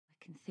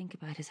can think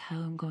about is how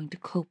I'm going to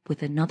cope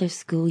with another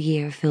school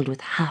year filled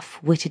with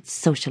half-witted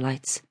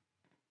socialites.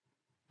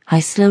 I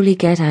slowly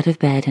get out of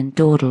bed and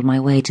dawdle my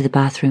way to the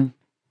bathroom.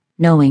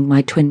 Knowing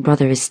my twin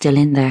brother is still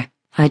in there,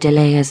 I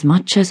delay as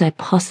much as I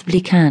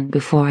possibly can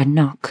before I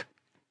knock.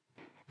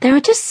 There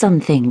are just some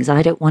things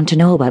I don't want to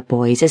know about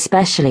boys,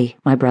 especially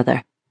my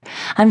brother.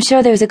 I'm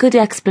sure there's a good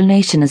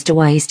explanation as to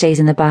why he stays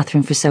in the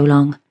bathroom for so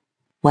long.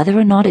 Whether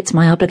or not it's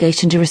my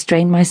obligation to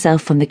restrain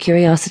myself from the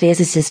curiosity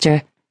as a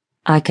sister,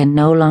 I can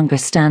no longer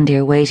stand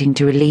here waiting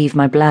to relieve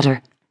my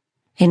bladder.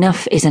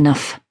 Enough is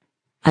enough.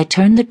 I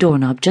turn the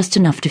doorknob just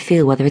enough to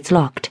feel whether it's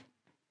locked.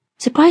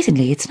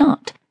 Surprisingly, it's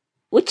not,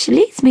 which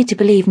leads me to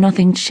believe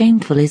nothing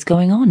shameful is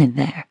going on in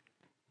there.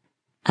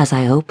 As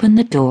I open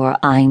the door,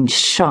 I'm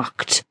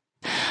shocked.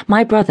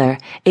 My brother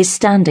is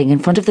standing in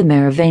front of the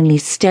mirror, vainly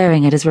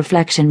staring at his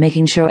reflection,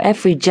 making sure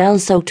every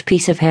gel-soaked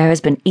piece of hair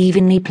has been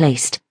evenly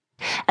placed,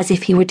 as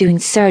if he were doing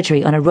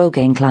surgery on a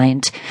Rogaine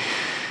client.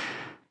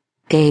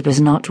 Gabe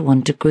is not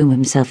one to groom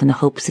himself in the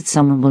hopes that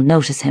someone will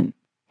notice him.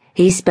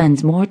 He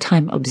spends more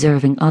time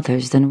observing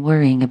others than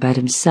worrying about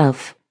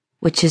himself,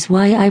 which is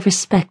why I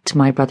respect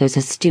my brother's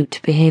astute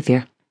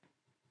behaviour.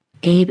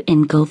 Gabe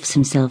engulfs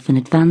himself in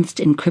advanced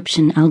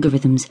encryption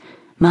algorithms,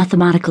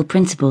 mathematical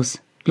principles,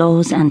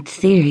 laws and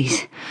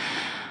theories.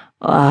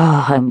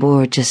 I'm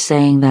bored just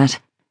saying that.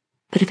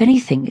 But if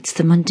anything, it's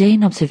the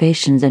mundane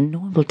observations and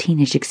normal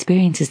teenage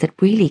experiences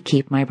that really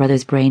keep my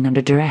brother's brain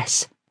under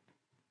duress.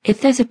 If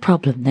there's a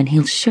problem, then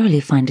he'll surely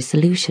find a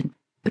solution,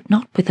 but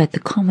not without the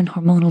common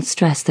hormonal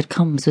stress that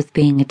comes with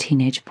being a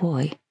teenage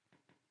boy.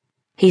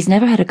 He's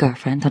never had a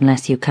girlfriend,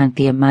 unless you count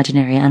the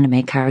imaginary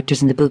anime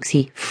characters in the books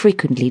he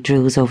frequently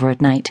drools over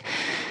at night.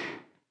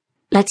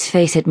 Let's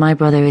face it, my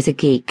brother is a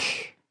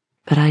geek,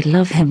 but I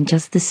love him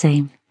just the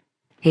same.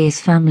 He is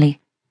family,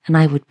 and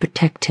I would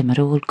protect him at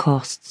all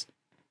costs.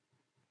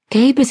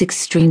 Gabe is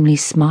extremely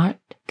smart,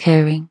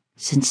 caring,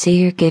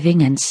 sincere,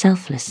 giving, and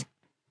selfless.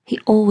 He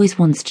always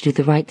wants to do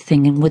the right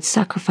thing and would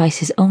sacrifice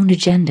his own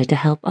agenda to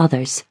help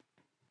others.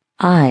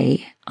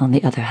 I, on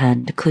the other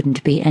hand,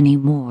 couldn't be any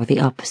more the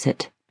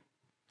opposite.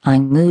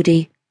 I'm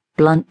moody,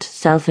 blunt,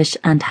 selfish,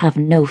 and have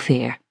no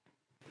fear.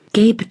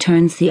 Gabe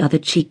turns the other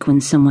cheek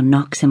when someone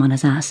knocks him on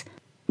his ass,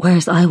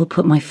 whereas I will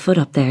put my foot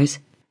up theirs.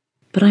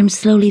 But I'm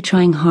slowly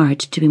trying hard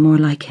to be more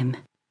like him.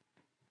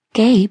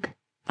 Gabe,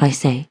 I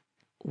say,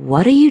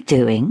 what are you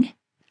doing?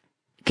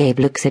 Gabe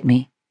looks at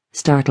me,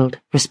 startled,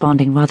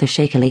 responding rather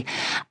shakily.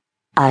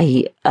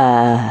 I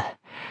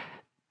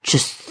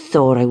just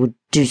thought I would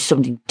do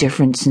something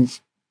different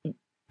since,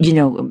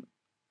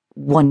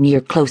 1 year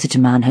closer to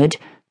manhood.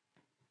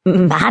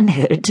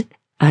 Manhood?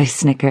 I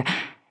snicker.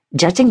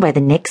 Judging by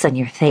the nicks on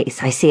your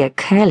face, I see a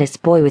careless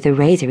boy with a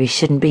razor he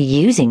shouldn't be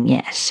using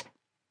yet.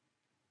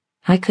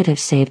 I could have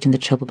saved him the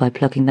trouble by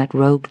plucking that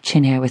rogue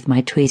chin hair with my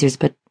tweezers,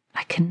 but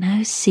I can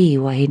now see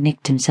why he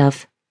nicked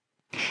himself.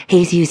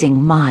 He's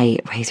using my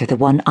razor, the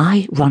one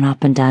I run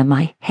up and down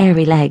my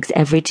hairy legs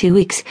every 2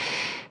 weeks.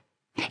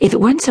 If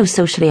it weren't so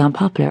socially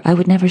unpopular, I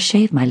would never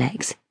shave my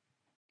legs.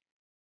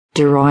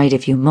 Deride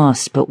if you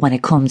must, but when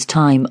it comes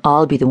time,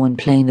 I'll be the one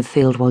playing the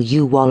field while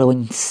you wallow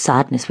in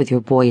sadness with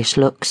your boyish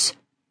looks.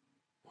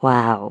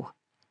 Wow,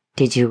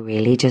 did you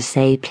really just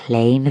say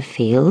playing the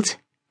field?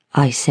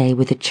 I say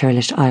with a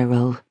churlish eye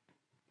roll.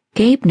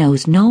 Gabe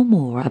knows no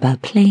more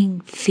about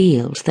playing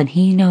field than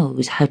he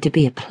knows how to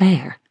be a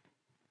player.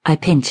 I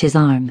pinch his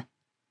arm.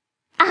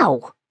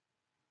 Ow!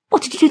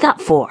 What did you do that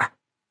for?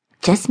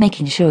 Just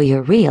making sure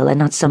you're real and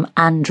not some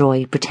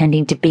android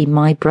pretending to be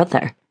my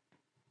brother.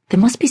 There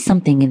must be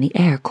something in the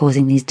air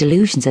causing these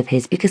delusions of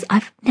his, because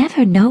I've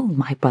never known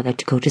my brother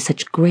to go to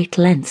such great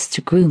lengths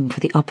to groom for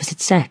the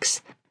opposite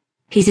sex.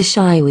 He's a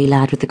shy wee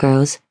lad with the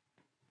girls,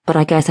 but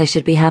I guess I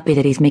should be happy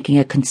that he's making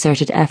a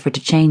concerted effort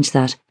to change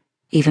that,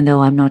 even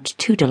though I'm not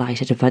too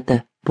delighted about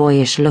the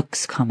boyish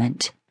looks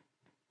comment.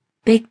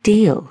 Big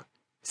deal.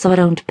 So I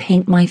don't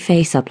paint my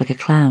face up like a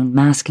clown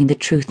masking the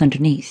truth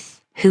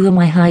underneath. Who am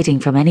I hiding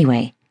from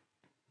anyway?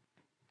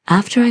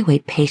 After I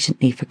wait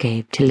patiently for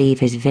Gabe to leave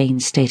his vain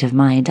state of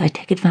mind, I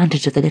take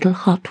advantage of the little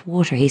hot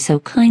water he so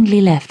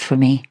kindly left for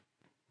me.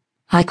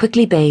 I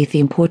quickly bathe the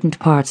important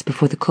parts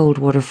before the cold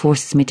water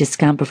forces me to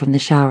scamper from the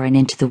shower and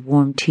into the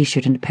warm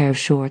t-shirt and a pair of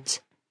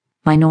shorts.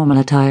 My normal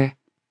attire.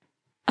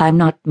 I'm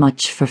not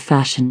much for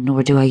fashion,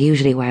 nor do I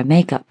usually wear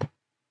makeup.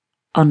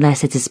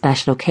 Unless it's a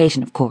special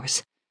occasion, of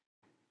course.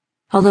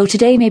 Although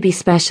today may be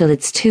special,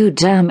 it's too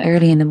damn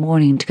early in the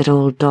morning to get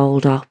all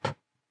dolled up.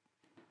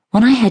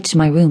 When I head to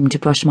my room to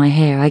brush my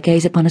hair, I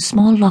gaze upon a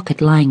small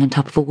locket lying on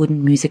top of a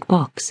wooden music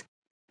box.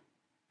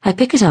 I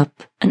pick it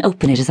up and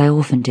open it as I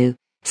often do,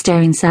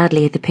 staring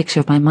sadly at the picture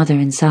of my mother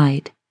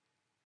inside.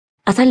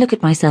 As I look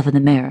at myself in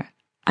the mirror,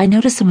 I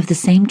notice some of the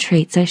same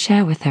traits I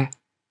share with her.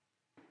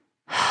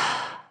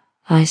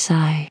 I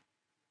sigh.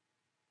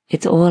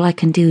 It's all I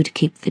can do to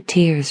keep the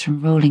tears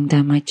from rolling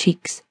down my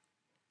cheeks.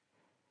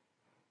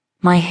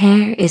 My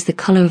hair is the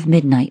colour of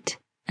midnight,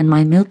 and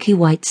my milky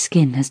white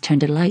skin has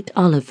turned a light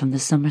olive from the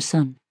summer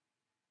sun.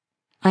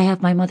 I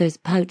have my mother's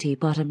pouty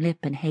bottom lip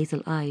and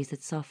hazel eyes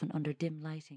that soften under dim lighting.